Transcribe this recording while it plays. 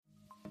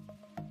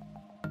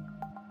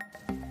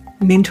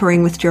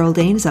Mentoring with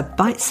Geraldine is a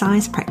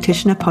bite-sized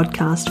practitioner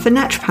podcast for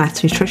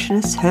naturopaths,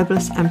 nutritionists,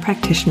 herbalists and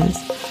practitioners,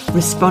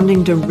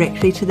 responding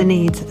directly to the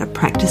needs of the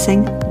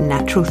practicing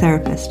natural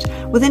therapist.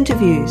 With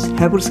interviews,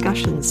 herbal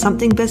discussions,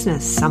 something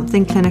business,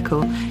 something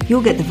clinical,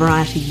 you'll get the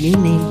variety you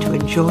need to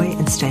enjoy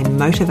and stay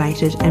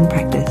motivated and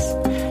practice.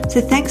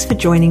 So thanks for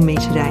joining me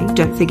today.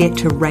 Don't forget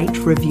to rate,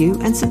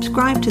 review and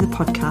subscribe to the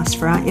podcast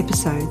for our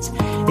episodes.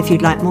 If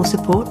you'd like more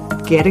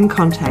support, get in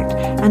contact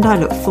and I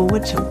look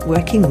forward to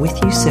working with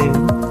you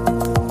soon.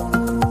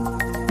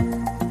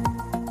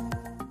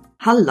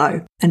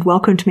 Hello and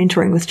welcome to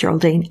Mentoring with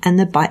Geraldine and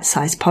the Bite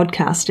Size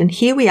Podcast. And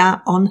here we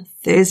are on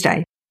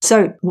Thursday.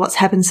 So what's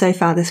happened so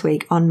far this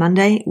week? On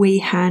Monday, we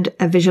had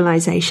a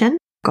visualization,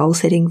 goal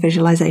setting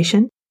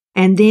visualization.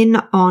 And then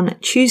on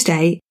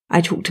Tuesday,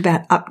 I talked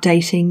about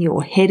updating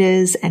your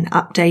headers and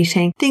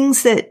updating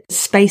things that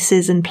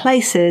spaces and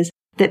places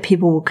that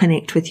people will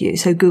connect with you.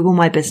 So Google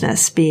My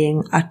Business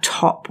being a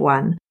top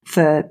one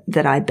for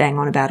that I bang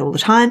on about all the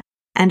time.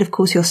 And of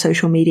course your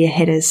social media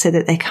headers so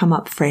that they come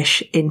up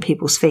fresh in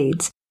people's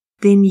feeds.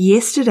 Then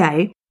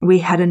yesterday we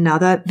had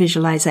another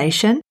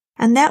visualization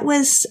and that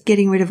was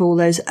getting rid of all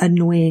those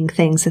annoying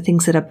things, the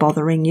things that are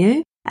bothering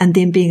you, and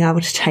then being able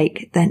to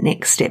take that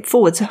next step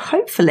forward. So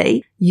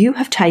hopefully you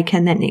have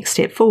taken that next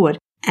step forward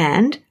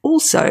and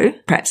also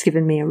perhaps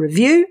given me a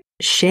review,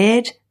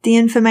 shared the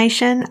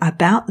information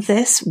about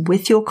this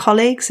with your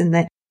colleagues and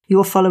that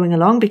you're following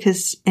along,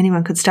 because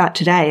anyone could start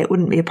today. It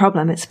wouldn't be a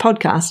problem. It's a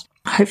podcast.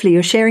 Hopefully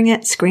you're sharing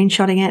it,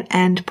 screenshotting it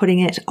and putting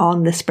it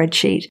on the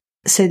spreadsheet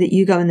so that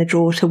you go in the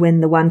draw to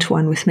win the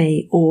one-to-one with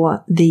me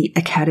or the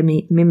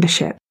Academy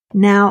membership.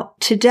 Now,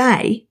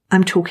 today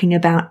I'm talking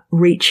about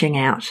reaching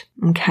out.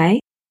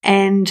 Okay.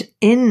 And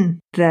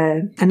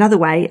another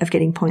way of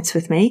getting points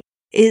with me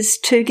is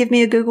to give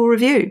me a Google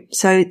review.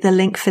 So the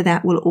link for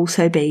that will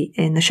also be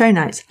in the show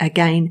notes.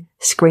 Again,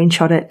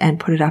 screenshot it and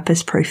put it up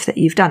as proof that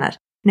you've done it.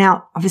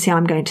 Now, obviously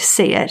I'm going to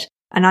see it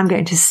and I'm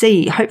going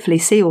to hopefully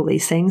see all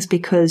these things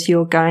because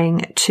you're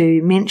going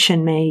to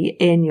mention me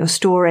in your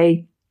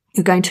story.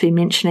 You're going to be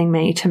mentioning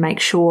me to make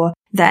sure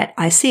that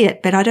I see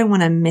it, but I don't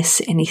want to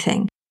miss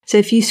anything. So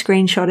if you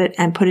screenshot it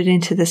and put it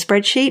into the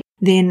spreadsheet,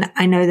 then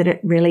I know that it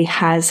really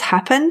has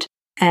happened.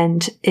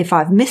 And if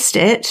I've missed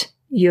it,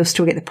 you'll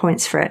still get the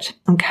points for it.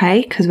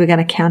 Okay. Because we're going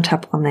to count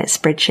up on that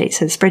spreadsheet.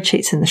 So the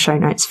spreadsheet's in the show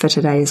notes for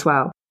today as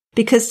well,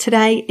 because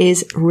today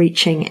is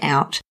reaching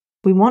out.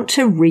 We want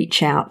to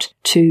reach out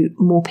to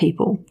more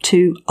people,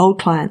 to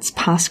old clients,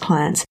 past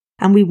clients,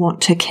 and we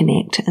want to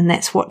connect. And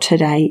that's what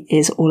today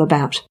is all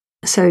about.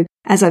 So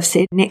as I've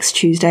said, next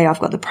Tuesday, I've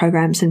got the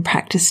Programs and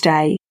Practice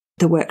Day,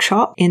 the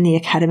workshop in the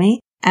Academy.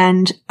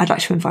 And I'd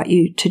like to invite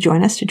you to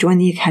join us, to join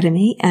the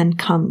Academy and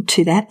come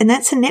to that. And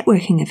that's a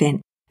networking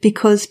event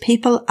because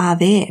people are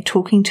there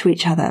talking to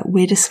each other.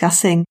 We're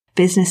discussing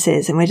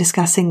businesses and we're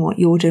discussing what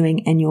you're doing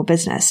in your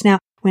business. Now,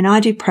 when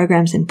I do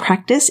programs in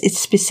practice, it's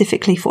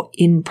specifically for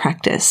in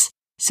practice.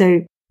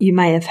 So you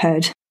may have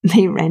heard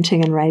me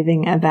ranting and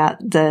raving about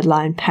the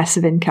line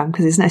passive income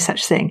because there's no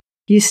such thing.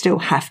 You still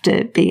have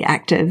to be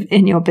active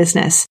in your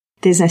business.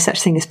 There's no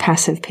such thing as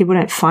passive. People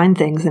don't find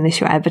things unless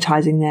you're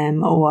advertising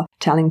them or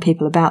telling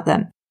people about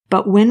them.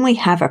 But when we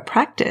have a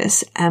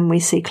practice and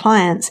we see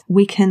clients,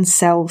 we can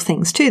sell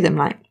things to them.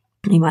 Like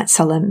you might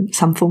sell them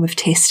some form of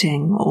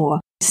testing or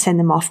send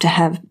them off to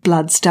have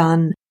bloods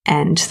done.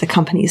 And the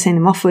company you send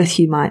them off with,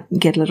 you might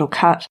get a little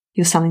cut.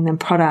 You're selling them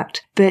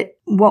product. But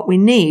what we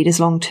need is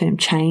long-term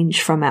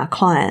change from our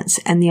clients.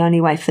 And the only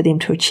way for them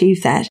to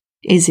achieve that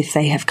is if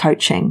they have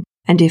coaching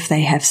and if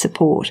they have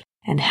support.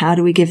 And how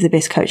do we give the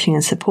best coaching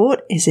and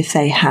support is if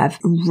they have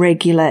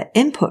regular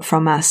input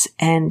from us.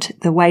 And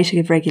the way to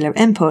give regular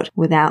input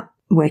without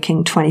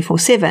working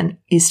 24/7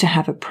 is to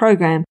have a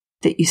program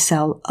that you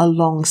sell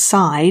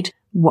alongside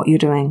what you're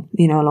doing,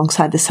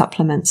 alongside the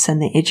supplements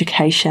and the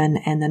education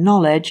and the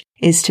knowledge,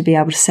 is to be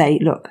able to say,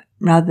 look,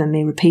 rather than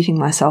me repeating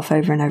myself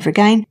over and over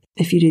again,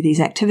 if you do these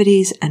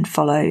activities and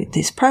follow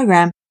this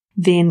program,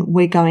 then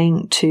we're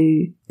going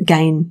to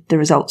gain the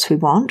results we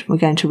want. We're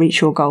going to reach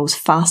your goals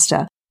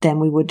faster than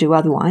we would do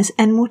otherwise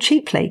and more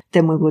cheaply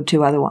than we would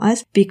do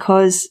otherwise.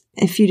 Because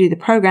if you do the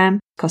program,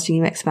 it's costing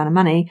you X amount of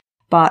money,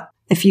 but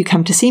if you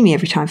come to see me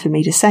every time for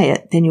me to say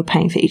it, then you're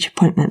paying for each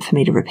appointment for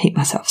me to repeat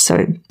myself.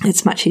 So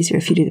it's much easier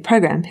if you do the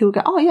program. People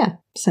go, oh yeah.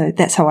 So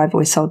that's how I've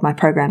always sold my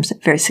programs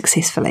very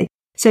successfully.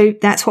 So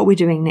that's what we're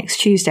doing next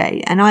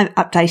Tuesday. And I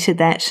updated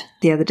that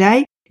the other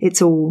day.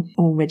 It's all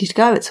ready to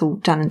go. It's all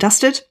done and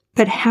dusted.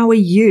 But how are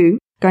you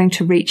going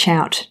to reach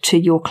out to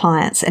your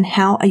clients and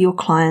how are your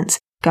clients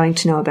going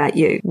to know about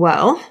you?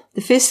 Well,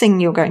 the first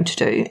thing you're going to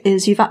do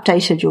is you've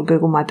updated your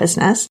Google My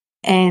Business,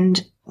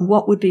 and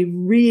what would be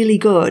really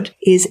good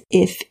is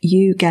if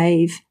you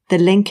gave the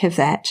link of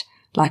that,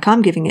 like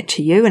I'm giving it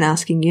to you and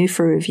asking you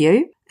for a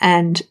review.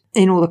 And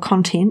in all the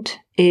content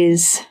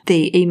is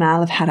the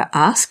email of how to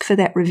ask for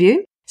that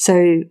review.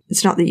 So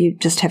it's not that you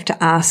just have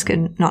to ask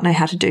and not know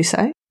how to do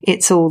so.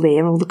 It's all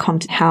there. All the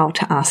content, how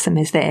to ask them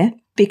is there,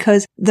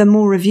 because the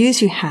more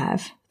reviews you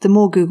have, the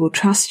more Google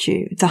trusts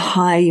you, the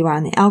higher you are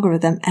in the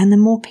algorithm, and the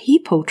more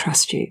people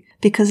trust you.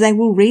 because they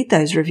will read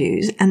those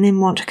reviews and then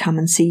want to come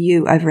and see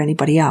you over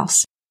anybody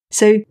else.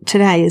 So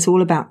today is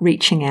all about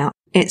reaching out.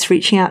 It's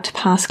reaching out to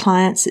past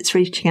clients. It's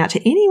reaching out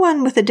to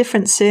anyone with a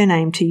different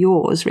surname to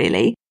yours,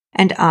 really,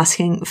 and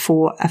asking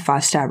for a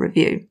 5-star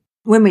review.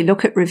 When we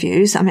look at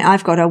reviews,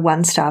 I've got a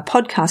 1-star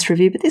podcast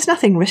review, but there's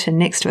nothing written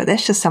next to it.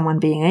 That's just someone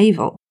being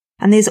evil.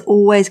 And there's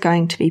always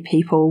going to be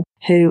people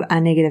who are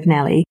negative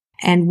Nelly.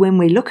 And when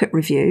we look at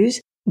reviews,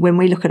 when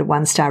we look at a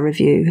 1-star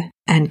review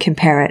and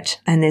compare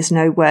it, and there's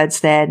no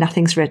words there,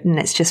 nothing's written,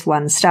 it's just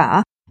 1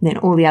 star, and then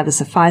all the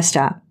others are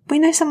 5-star, we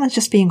know someone's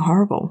just being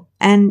horrible.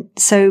 And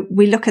so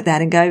we look at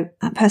that and go,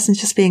 that person's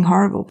just being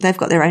horrible. They've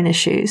got their own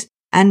issues.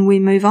 And we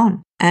move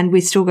on. And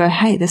we still go,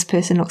 hey, this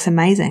person looks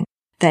amazing.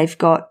 They've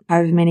got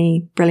over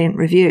many brilliant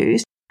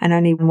reviews and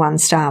only 1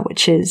 star,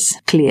 which is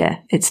clear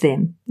it's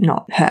them,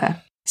 not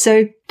her.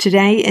 So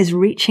today is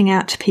reaching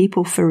out to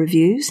people for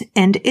reviews,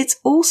 and it's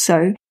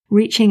also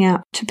reaching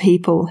out to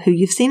people who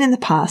you've seen in the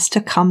past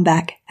to come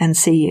back and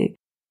see you.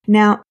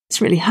 Now,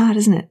 it's really hard,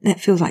 isn't it? That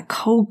feels like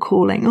cold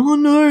calling. Oh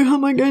no, how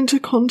am I going to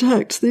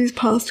contact these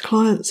past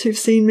clients who've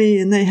seen me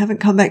and they haven't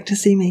come back to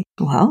see me?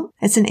 Well,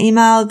 it's an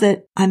email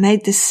that I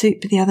made this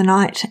soup the other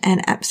night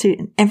and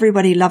absolutely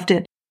everybody loved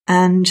it.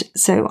 And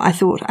so I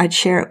thought I'd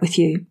share it with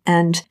you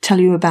and tell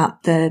you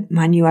about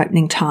my new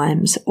opening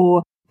times,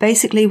 or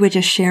basically we're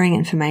just sharing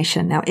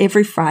information. Now,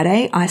 every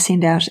Friday I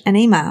send out an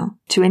email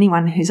to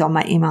anyone who's on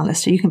my email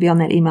list, or you can be on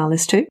that email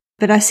list too.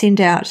 But I send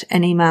out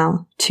an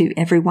email to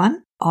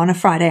everyone on a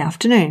Friday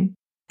afternoon.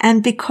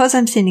 And because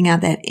I'm sending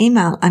out that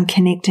email, I'm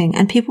connecting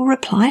and people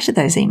reply to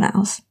those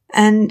emails.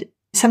 And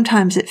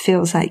sometimes it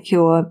feels like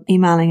you're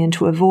emailing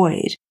into a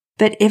void.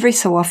 But every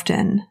so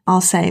often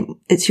I'll say,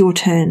 it's your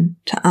turn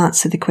to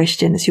answer the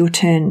question. It's your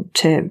turn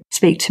to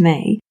speak to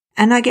me.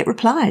 And I get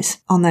replies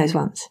on those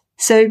ones.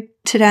 So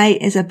today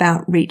is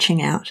about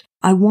reaching out.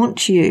 I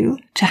want you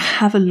to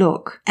have a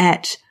look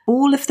at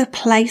all of the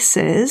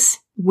places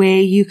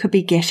where you could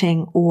be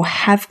getting or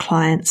have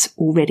clients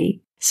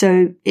already.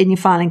 So in your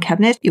filing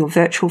cabinet, your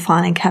virtual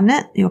filing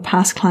cabinet, your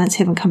past clients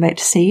haven't come back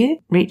to see you,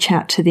 reach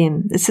out to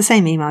them. It's the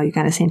same email you're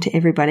going to send to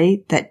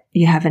everybody that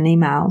you have an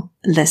email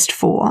list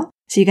for.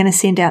 So you're going to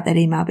send out that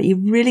email, but you're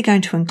really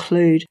going to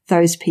include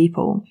those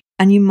people.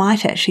 And you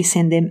might actually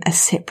send them a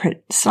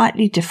separate,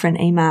 slightly different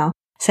email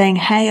saying,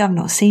 hey, I've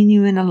not seen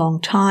you in a long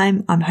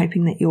time. I'm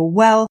hoping that you're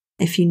well.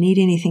 If you need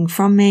anything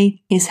from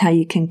me, here's how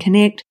you can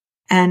connect.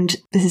 And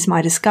this is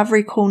my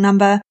discovery call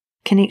number.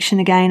 Connection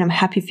again. I'm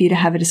happy for you to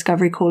have a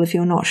discovery call if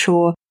you're not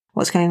sure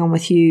what's going on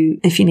with you,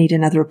 if you need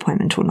another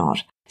appointment or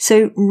not.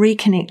 So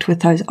reconnect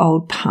with those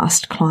old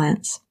past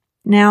clients.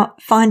 Now,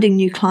 finding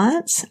new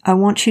clients, I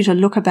want you to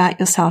look about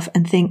yourself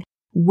and think,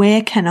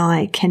 where can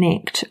I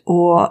connect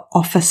or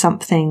offer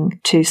something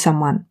to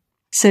someone?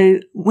 So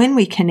when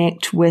we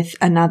connect with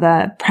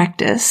another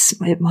practice,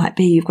 it might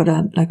be you've got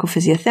a local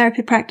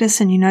physiotherapy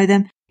practice and you know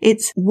them.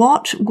 It's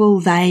what will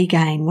they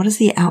gain? What is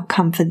the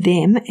outcome for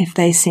them if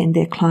they send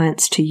their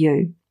clients to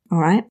you? All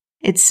right.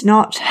 It's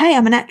not, hey,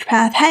 I'm a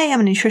naturopath. Hey,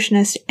 I'm a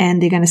nutritionist,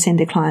 and they're going to send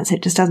their clients.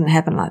 It just doesn't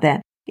happen like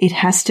that. It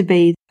has to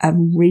be a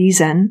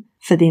reason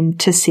for them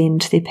to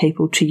send their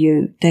people to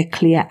you, their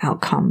clear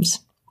outcomes.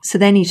 So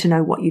they need to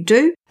know what you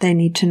do. They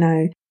need to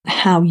know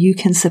how you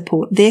can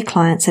support their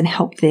clients and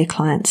help their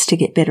clients to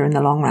get better in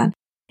the long run.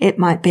 It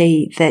might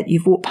be that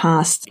you've walked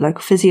past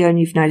local physio and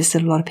you've noticed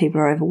that a lot of people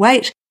are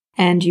overweight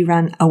and you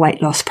run a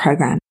weight loss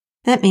program.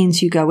 That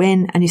means you go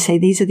in and you say,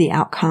 these are the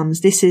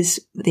outcomes. This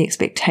is the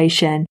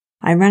expectation.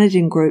 I run it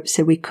in groups,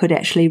 so we could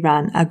actually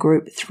run a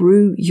group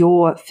through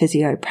your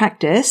physio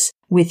practice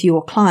with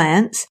your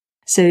clients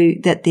so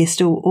that they're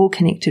still all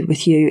connected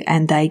with you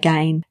and they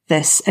gain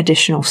this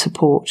additional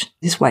support,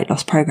 this weight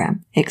loss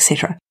program,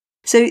 etc.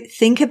 So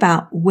think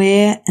about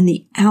where in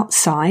the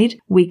outside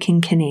we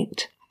can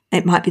connect.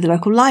 It might be the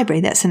local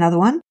library. That's another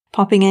one.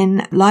 Popping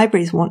in.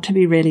 Libraries want to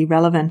be really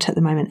relevant at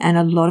the moment, and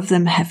a lot of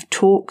them have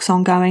talks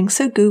ongoing.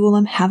 So Google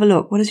them, have a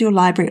look. What does your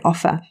library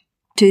offer?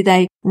 Do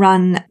they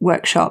run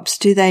workshops?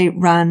 Do they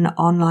run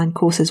online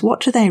courses? What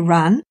do they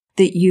run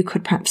that you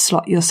could perhaps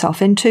slot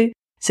yourself into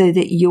so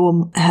that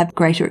you'll have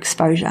greater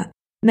exposure?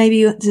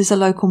 Maybe there's a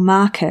local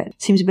market.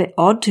 It seems a bit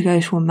odd to go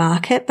to a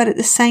market, but at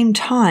the same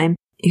time,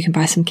 you can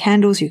buy some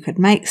candles, you could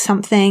make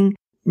something,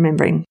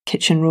 remembering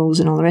kitchen rules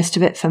and all the rest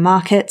of it for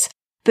markets.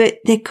 But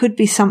there could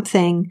be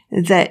something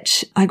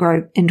that I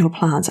grow indoor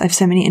plants. I have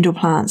so many indoor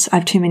plants. I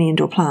have too many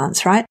indoor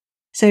plants, right?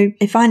 So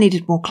if I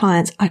needed more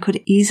clients, I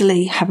could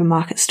easily have a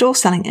market stall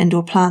selling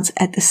indoor plants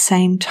at the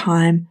same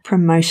time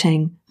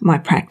promoting my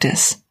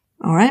practice.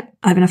 All right.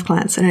 I have enough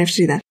clients. I don't have to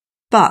do that.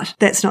 But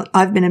that's not,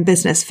 I've been in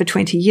business for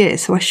 20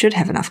 years, so I should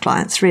have enough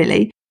clients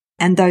really.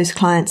 And those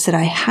clients that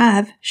I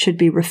have should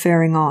be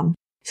referring on.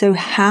 So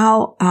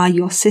how are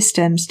your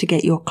systems to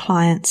get your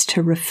clients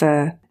to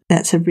refer?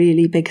 That's a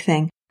really big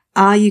thing.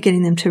 Are you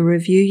getting them to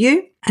review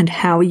you? And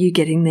how are you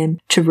getting them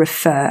to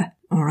refer?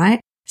 All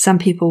right. Some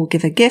people will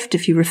give a gift.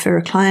 If you refer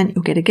a client,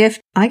 you'll get a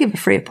gift. I give a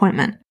free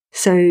appointment.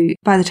 So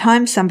by the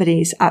time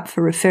somebody's up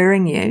for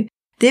referring you,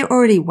 they're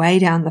already way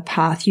down the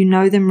path. You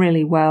know them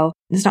really well.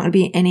 There's not going to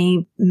be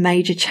any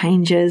major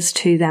changes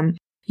to them.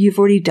 You've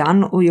already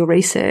done all your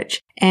research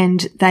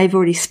and they've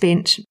already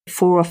spent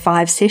 4 or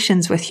 5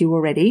 sessions with you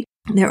already.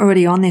 They're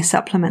already on their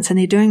supplements and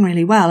they're doing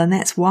really well. And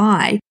that's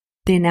why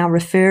they're now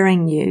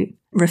referring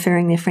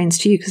their friends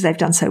to you because they've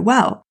done so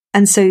well.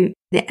 And so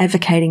they're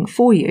advocating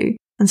for you.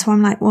 And so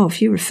I'm like, well,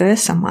 if you refer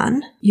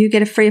someone, you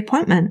get a free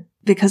appointment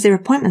because their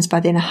appointments by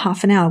then are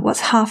half an hour. What's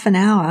half an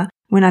hour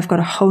when I've got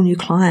a whole new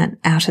client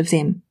out of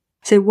them?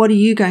 So what are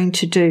you going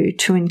to do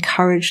to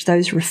encourage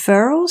those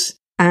referrals?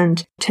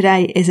 And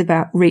today is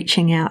about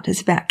reaching out.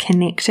 It's about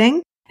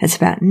connecting. It's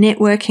about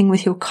networking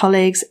with your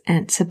colleagues.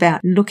 And it's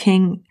about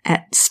looking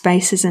at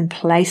spaces and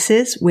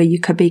places where you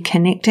could be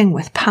connecting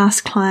with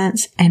past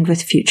clients and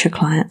with future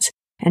clients.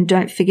 And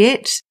don't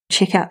forget,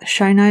 check out the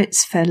show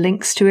notes for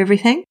links to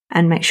everything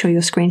and make sure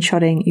you're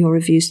screenshotting your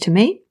reviews to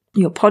me,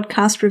 your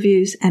podcast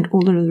reviews and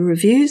all of the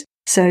reviews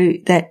so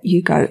that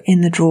you go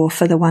in the draw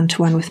for the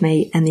one-to-one with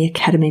me and the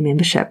Academy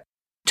membership.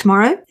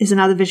 Tomorrow is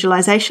another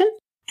visualization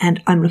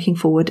and I'm looking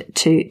forward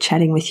to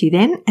chatting with you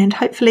then and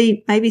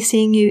hopefully maybe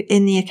seeing you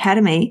in the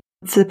Academy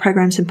for the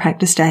Programs and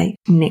Practice Day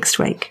next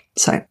week.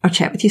 So I'll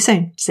chat with you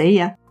soon. See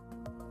ya.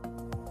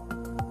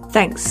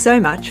 Thanks so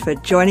much for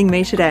joining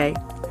me today.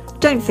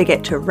 Don't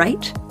forget to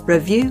rate,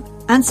 review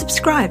and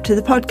subscribe to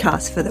the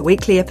podcast for the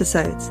weekly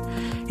episodes.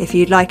 If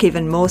you'd like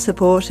even more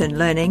support and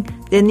learning,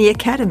 then the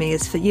Academy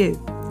is for you.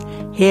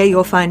 Here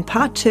you'll find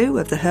part 2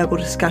 of the herbal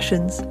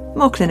discussions,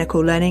 more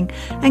clinical learning,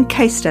 and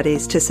case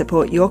studies to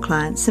support your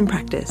clients in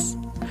practice.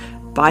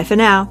 Bye for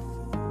now.